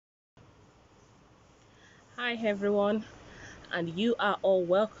Hi everyone, and you are all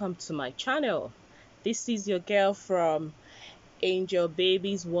welcome to my channel. This is your girl from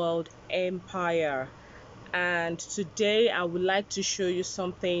Angelbabys-World Empire, and today I would like to show you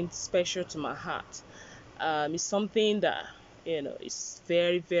something special to my heart. It's something that is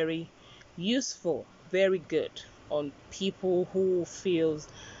very useful, very good on people who feels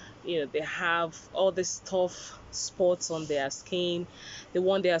they have all these tough spots on their skin. They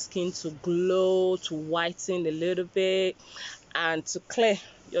want their skin to glow, to whiten a little bit, and to clear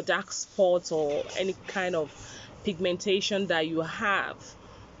your dark spots or any kind of pigmentation that you have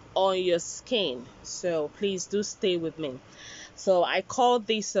on your skin. So please do stay with me. So I call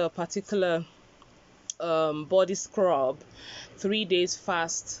this particular body scrub 3 days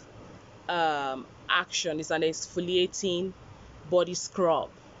fast action. Is an exfoliating body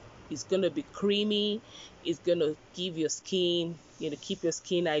scrub. It's gonna be creamy. It's gonna give your skin, keep your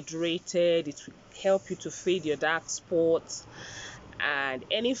skin hydrated. It will help you to fade your dark spots and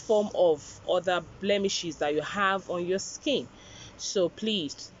any form of other blemishes that you have on your skin. So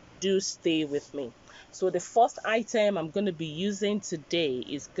please do stay with me. So the first item I'm gonna be using today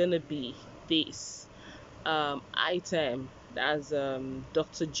is gonna be this item. That's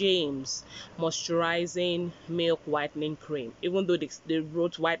Dr. James moisturizing milk whitening cream. Even though they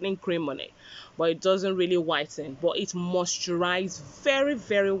wrote whitening cream on it, but it doesn't really whiten, but it moisturizes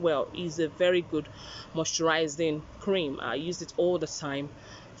very well. It's a very good moisturizing cream. I use it all the time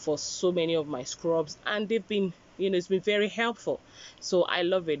for so many of my scrubs, and they've been, it's been very helpful. So I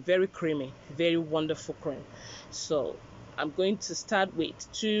love it. Very creamy, very wonderful cream. So I'm going to start with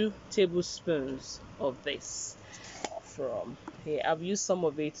 2 tablespoons of this from here. I've used some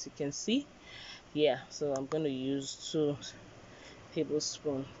of it, you can see. Yeah, so I'm going to use 2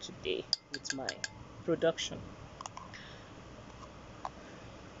 tablespoons today with my production.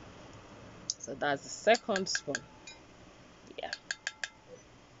 So that's the second spoon. Yeah,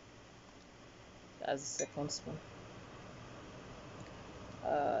 that's the second spoon.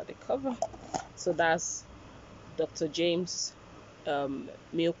 The cover. So that's Dr. James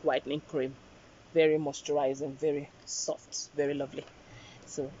milk whitening cream. Very moisturizing, very soft, very lovely.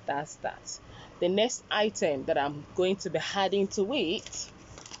 So that's that. The next item that I'm going to be adding to it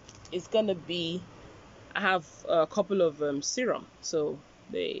is gonna be, I have a couple of serum. So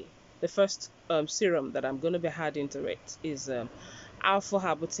the first serum that I'm gonna be adding to it is alpha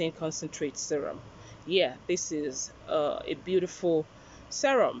harbutane concentrate serum. Yeah, this is a beautiful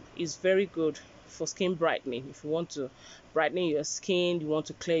serum. It's very good for skin brightening. If you want to brighten your skin, you want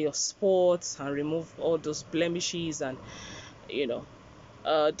to clear your spots and remove all those blemishes and you know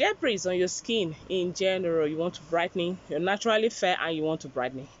debris on your skin in general. You want to brighten, you're naturally fair and you want to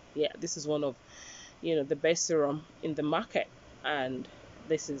brighten. Yeah, this is one of the best serum in the market, and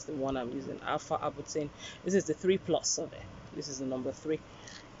this is the one I'm using, alpha harbutane. This is the 3+ of it. This is the number 3+.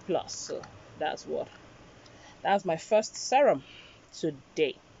 So that's my first serum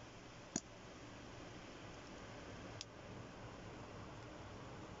today.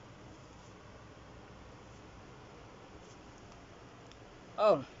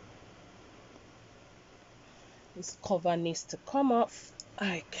 Oh, this cover needs to come off.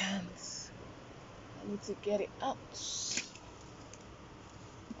 I can't. I need to get it out.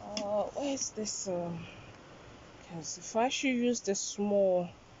 Where's this? Because if I should use the small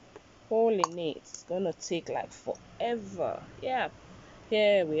hole in it, it's gonna take like forever. Yeah,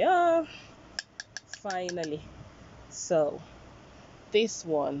 here we are. Finally. So this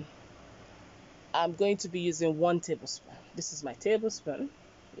one, I'm going to be using 1 tablespoon. This is my tablespoon.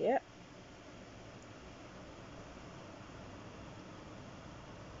 Yeah.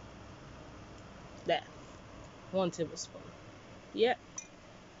 There. 1 tablespoon. Yeah.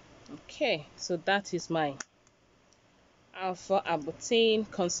 Okay, so that is my alpha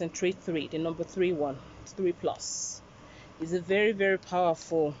harbutane concentrate 3, the number 3 one, 3+. It's a very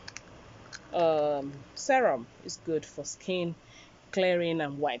powerful serum. It's good for skin clearing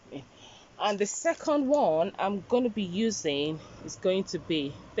and whitening. And the second one I'm going to be using is going to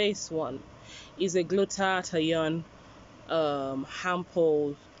be this one. Is a glutathione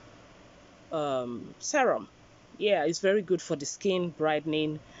ampoule serum. Yeah, it's very good for the skin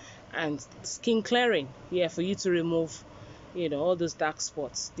brightening and skin clearing. Yeah, for you to remove all those dark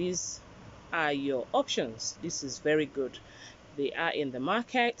spots. These are your options. This is very good. They are in the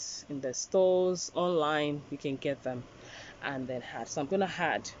market, in the stores, online. You can get them and then add. So I'm gonna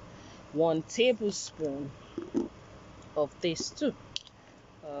add 1 tablespoon of this too.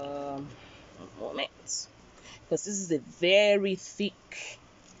 A moment, because this is a very thick,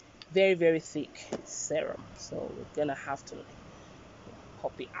 very thick serum. So we're gonna have to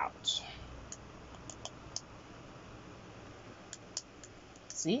pop it out.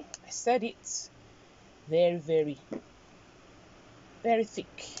 See, I said it. Very, very, very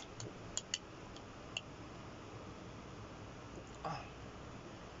thick. Ah,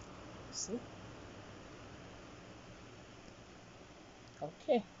 see?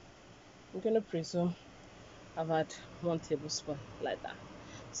 Okay. I'm going to presume I've had 1 tablespoon like that.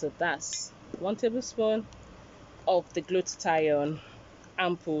 So that's 1 tablespoon of the glutathione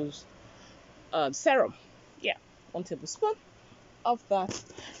ampoules serum. Yeah, 1 tablespoon of that.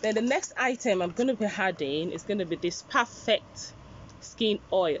 Then the next item I'm going to be adding is going to be this perfect skin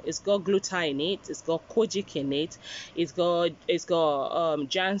oil. It's got glutathione in it, it's got kojic in it, it's got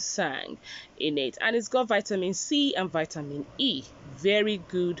ginseng in it, and it's got vitamin C and vitamin E. Very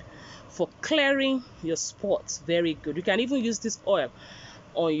good for clearing your spots. Very good. You can even use this oil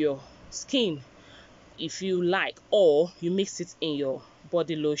on your skin if you like, or you mix it in your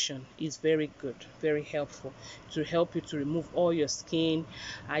body lotion. Is very good, very helpful to help you to remove all your skin,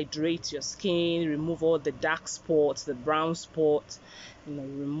 hydrate your skin, remove all the dark spots, the brown spots,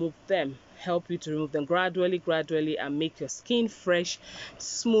 remove them, help you to remove them gradually and make your skin fresh,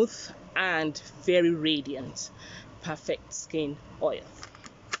 smooth, and very radiant. Perfect skin oil.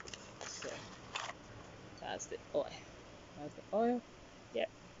 So that's the oil. That's the oil. Yep.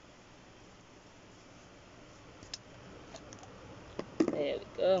 There we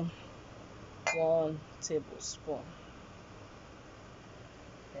go. 1 tablespoon.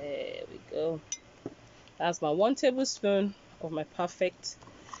 There we go. That's my 1 tablespoon of my perfect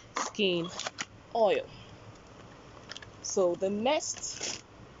skin oil. So the next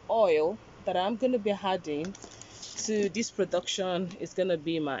oil that I'm going to be adding to this production is going to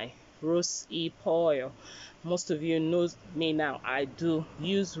be my rosehip oil. Most of you know me now. I do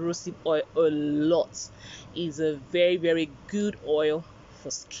use rosehip oil a lot. It's a very, very good oil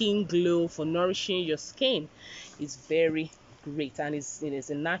for skin glow, for nourishing your skin. It's very great, and it is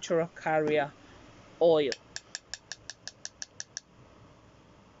a natural carrier oil.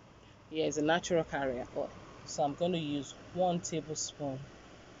 Yeah, it's a natural carrier oil. So I'm going to use 1 tablespoon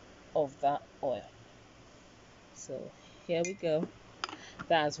of that oil. So here we go.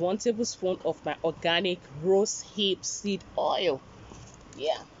 That's 1 tablespoon of my organic rosehip seed oil.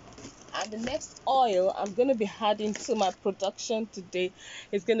 Yeah. And the next oil I'm going to be adding to my production today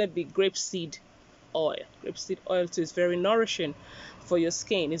is going to be grapeseed oil. Grapeseed oil too is very nourishing for your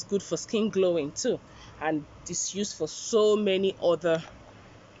skin. It's good for skin glowing too, and it's used for so many other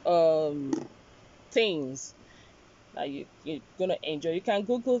things that you're gonna enjoy. You can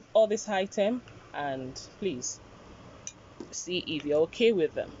Google all this item and please see if you're okay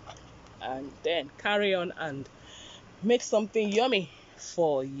with them, and then carry on and make something yummy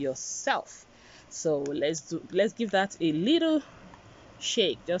for yourself. So let's give that a little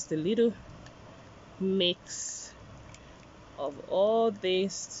shake, just a little mix of all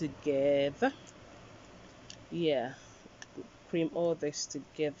this together. Yeah, cream all this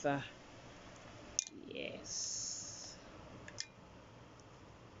together. Yes.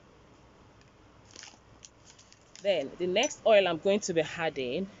 Then the next oil I'm going to be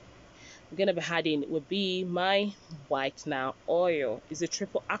adding would be my Whitening oil. It's a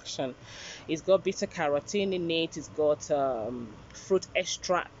triple action. It's got beta carotene in it. It's got fruit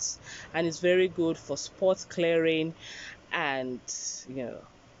extracts, and it's very good for spot clearing and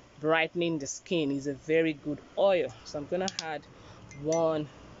brightening the skin. Is a very good oil. So I'm gonna add 1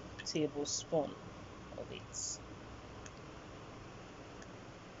 tablespoon of it,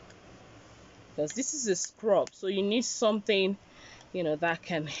 because this is a scrub, so you need something that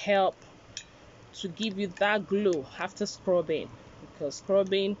can help to give you that glow after scrubbing, because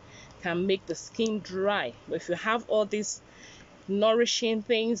scrubbing can make the skin dry. But if you have all these nourishing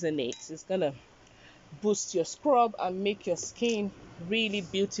things in it, it's gonna boost your scrub and make your skin really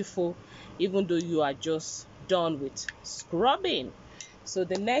beautiful, even though you are just done with scrubbing. So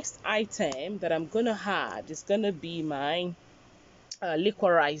the next item that I'm gonna add is gonna be my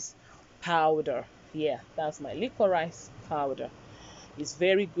licorice powder. Yeah, that's my licorice powder. It's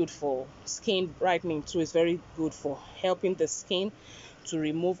very good for skin brightening too. It's very good for helping the skin to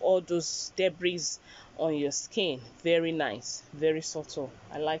remove all those debris on your skin. Very nice, very subtle.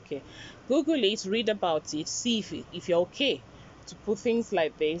 I like it. Google it, read about it, see if you're okay to put things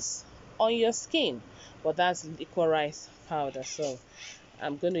like this on your skin. But that's licorice powder. So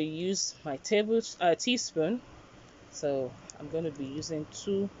I'm going to use my teaspoon. So I'm going to be using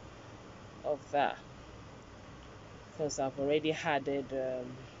 2 of that, because I've already added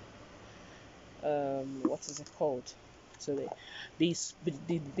what is it called? So the big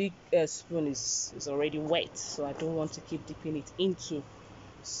spoon is already wet, so I don't want to keep dipping it into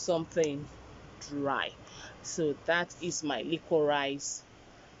something dry. So that is my licorice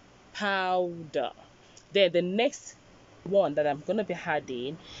powder. Then the next one that I'm gonna be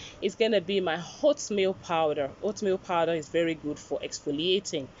adding is gonna be my oatmeal powder. Oatmeal powder is very good for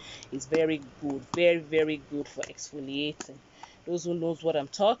exfoliating. It's very good, very good for exfoliating. Those who knows what I'm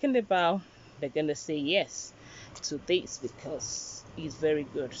talking about, they're gonna say yes to this because it's very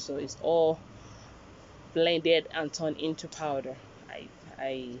good. So it's all blended and turned into powder.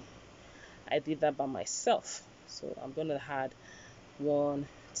 I I did that by myself. So I'm gonna add 1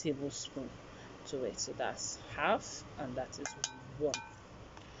 tablespoon to it. So that's half, and that is 1.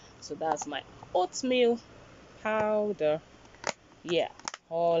 So that's my oatmeal powder. Yeah,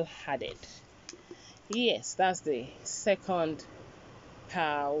 all added. Yes, that's the second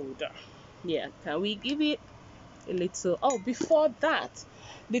powder. Yeah, can we give it a little? Oh, before that,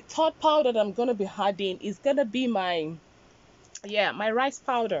 the third powder that I'm gonna be adding is gonna be my rice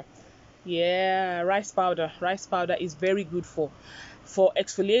powder. Yeah, rice powder. Rice powder is very good for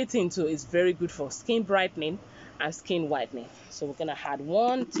exfoliating too. It's very good for skin brightening and skin whitening. So we're gonna add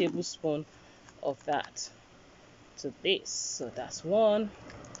 1 tablespoon of that to this. So that's 1,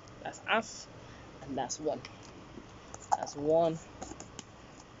 that's half, and that's 1. That's 1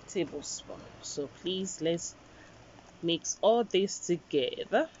 tablespoon. So please let's mix all this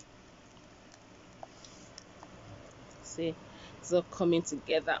together. See, it's all coming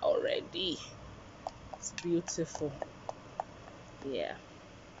together already. It's beautiful. Yeah,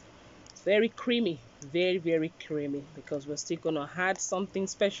 very creamy, very creamy, because we're still gonna add something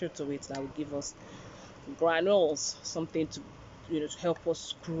special to it that will give us granules, something to to help us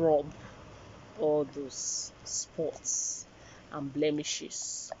scrub all those spots and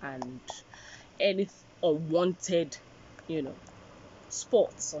blemishes and any unwanted you know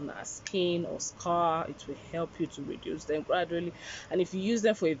spots on our skin or scar. It will help you to reduce them gradually, and if you use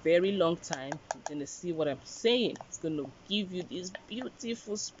them for a very long time, you're gonna see what I'm saying. It's gonna give you this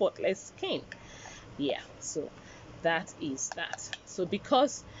beautiful spotless skin. Yeah, so that is that. So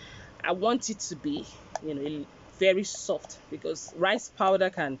because I want it to be very soft, because rice powder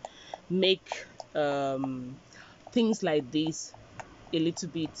can make things like this a little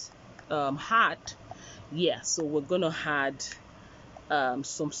bit hard. Yeah, so we're gonna add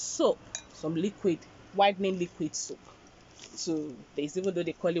some soap, some liquid whitening liquid soap to this, even though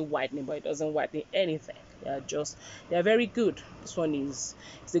they call it whitening, but it doesn't whiten anything. They're very good. This one is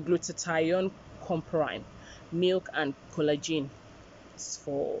the glutathione comprime milk and collagen. It's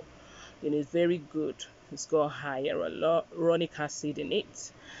for it's very good. It's got hyaluronic acid in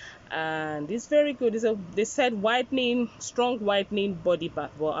it, and it's very good. They said whitening, strong whitening body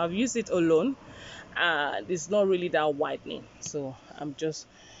bath, but I've used it alone and it's not really that whitening. So I'm just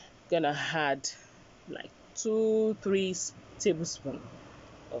gonna add like 2-3 tablespoons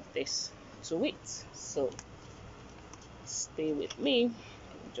of this to it. So stay with me.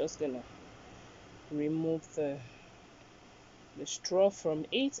 I'm just gonna remove the straw from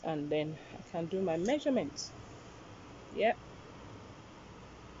it, and then I can do my measurements. Yep.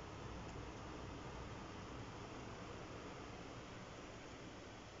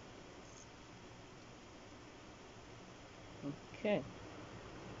 Okay,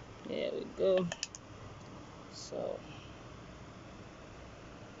 there we go. So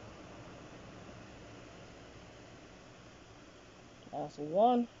that's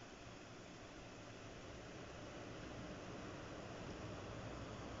 1,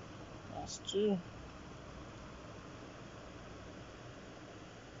 that's 2,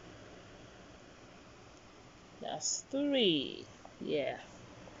 that's 3. Yeah,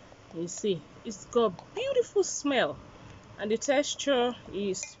 you see it's got beautiful smell, and the texture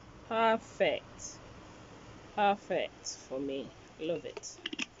is perfect for me. Love it.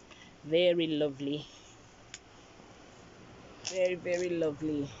 Very lovely, very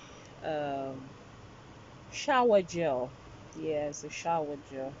lovely shower gel. Yeah, it's a shower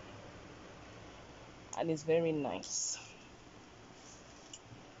gel, and it's very nice.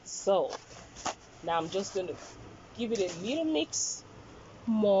 So now I'm just going to give it a little mix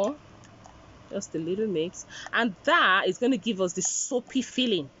more, just a little mix, and that is going to give us the soapy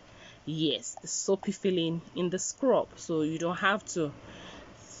feeling. Yes, the soapy feeling in the scrub, so you don't have to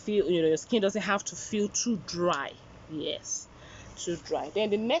feel, your skin doesn't have to feel too dry. Yes, too dry. Then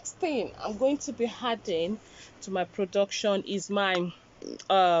the next thing I'm going to be adding to my production is my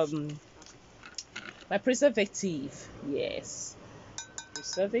preservative. Yes,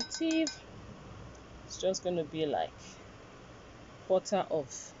 preservative. It's just going to be like 1/4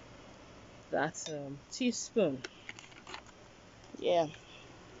 of that teaspoon. Yeah,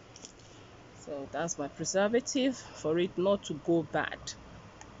 so that's my preservative, for it not to go bad.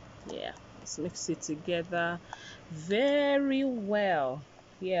 Yeah, let's mix it together very well.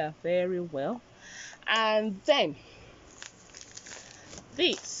 Yeah, very well. And then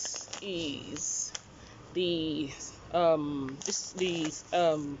this is the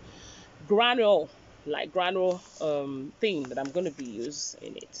granule, like granule thing that I'm going to be using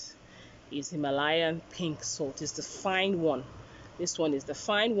in it is Himalayan pink salt. It's the fine one. This one is the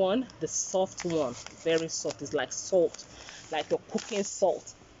fine one, the soft one, very soft. It's like salt, like your cooking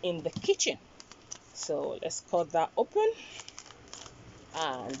salt in the kitchen. So let's cut that open,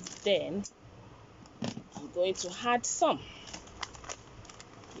 and then I'm going to add some.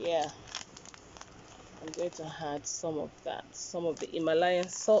 Yeah, I'm going to add some of that, some of the Himalayan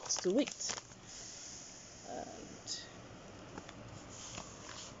salt to it. And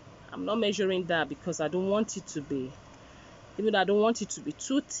I'm not measuring that because I don't want it to be, even though I don't want it to be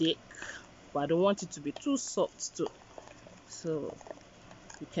too thick, but I don't want it to be too soft too. So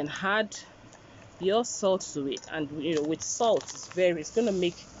you can add your salt to it, and with salt it's going to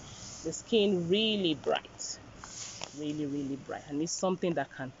make the skin really bright, really bright. And it's something that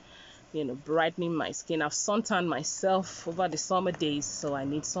can brightening my skin. I've suntanned myself over the summer days, so I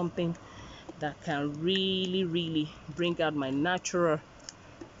need something that can really bring out my natural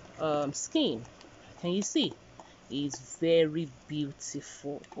skin. Can you see? It's very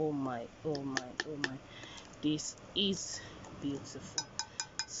beautiful. Oh my, this is beautiful.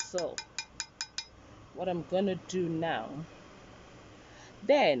 So what I'm gonna do now,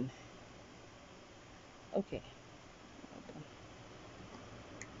 then, okay,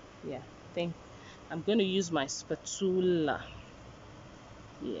 yeah, I think I'm gonna use my spatula.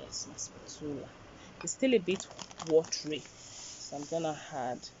 Yes, my spatula. It's still a bit watery, so I'm gonna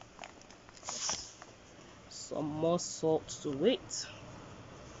add some more salt to it,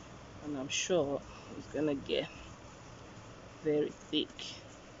 and I'm sure it's gonna get very thick.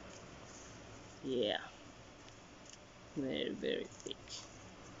 Yeah, very thick.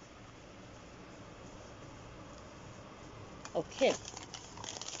 Okay,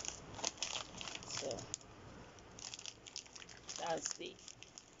 so that's the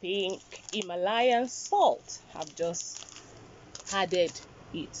pink Himalayan salt. I've just added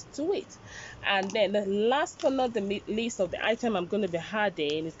it to it. And then the last but not the least of the item I'm going to be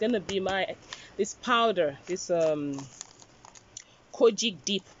adding is going to be this powder, this kojic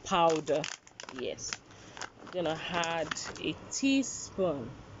deep powder. Yes, I'm going to add a teaspoon,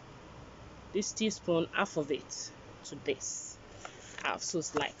 this teaspoon, half of it to this half. So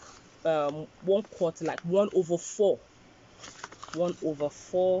it's like 1/4, like 1/4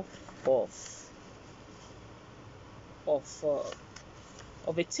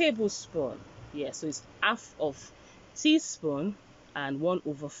 of a tablespoon. Yeah, so it's half of teaspoon and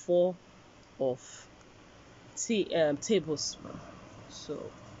 1/4 of tablespoon.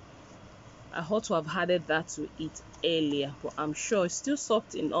 So I ought to have added that to it earlier, but I'm sure it's still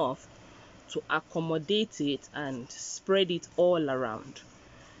soft enough to accommodate it and spread it all around.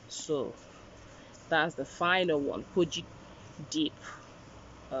 So that's the final one, Kojic Deep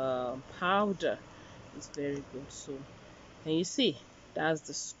powder. It's very good. So, and you see, that's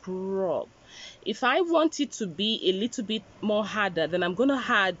the scrub. If I want it to be a little bit more harder, then I'm gonna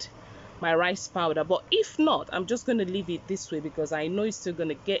add my rice powder. But if not, I'm just gonna leave it this way because I know it's still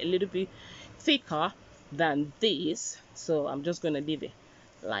gonna get a little bit thicker than this. So I'm just gonna leave it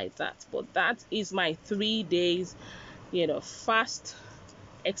like that. But that is my 3 days, fast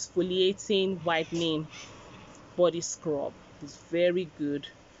exfoliating whitening body scrub. It's very good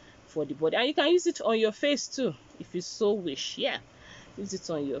for the body, and you can use it on your face too if you so wish. Yeah, use it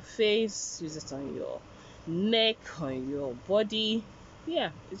on your face, use it on your neck, on your body.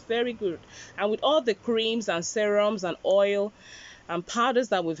 Yeah, it's very good. And with all the creams and serums and oil and powders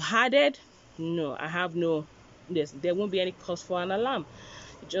that we've added, no, I have no, there won't be any cause for an alarm.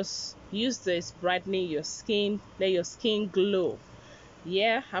 You just use this, brightening your skin, let your skin glow.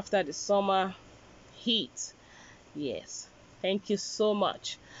 Yeah, after the summer heat. Yes, thank you so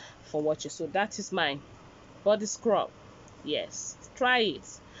much for watching. So that is my body scrub. Yes, try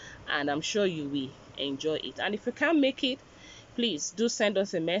it, and I'm sure you will enjoy it. And if you can't make it, please do send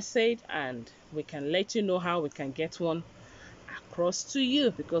us a message and we can let you know how we can get one across to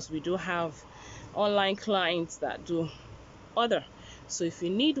you, because we do have online clients that do order. So if you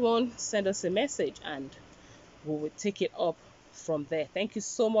need one, send us a message and we will take it up from there. Thank you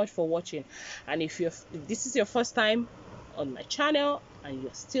so much for watching. And if this is your first time on my channel and you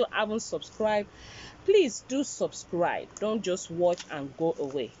still haven't subscribed, please do subscribe. Don't just watch and go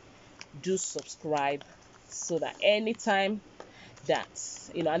away. Do subscribe so that anytime that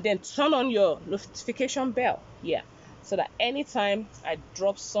and then turn on your notification bell. Yeah, so that anytime I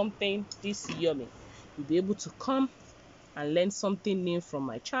drop something this yummy, you'll be able to come and learn something new from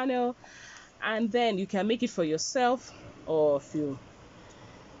my channel, and then you can make it for yourself, or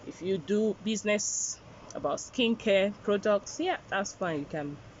if you do business about skincare products, yeah, that's fine. You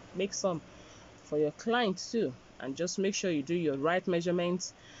can make some for your clients too, and just make sure you do your right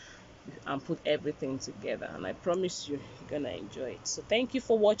measurements and put everything together, and I promise you, you're gonna enjoy it. So thank you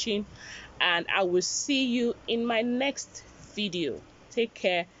for watching, and I will see you in my next video. Take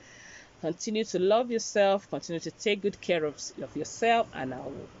care, continue to love yourself, continue to take good care of yourself, and I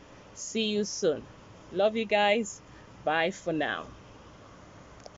will see you soon. Love you guys. Bye for now.